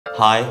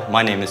Hi,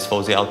 my name is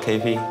Fozi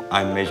Alkaifi.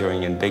 I'm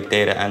majoring in Big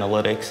Data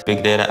Analytics.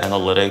 Big Data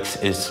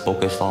Analytics is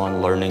focused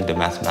on learning the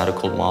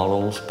mathematical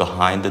models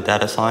behind the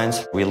data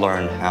science. We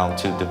learn how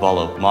to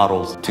develop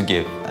models to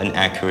give an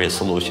accurate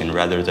solution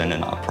rather than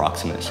an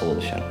approximate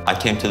solution. I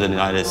came to the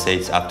United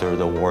States after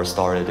the war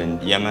started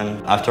in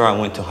Yemen. After I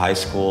went to high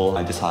school,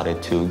 I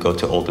decided to go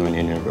to ODU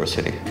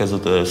University. Because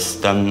of the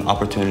STEM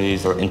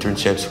opportunities or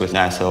internships with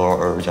NASA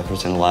or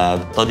Jefferson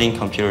Lab, studying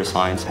computer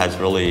science has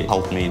really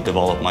helped me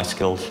develop my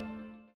skills.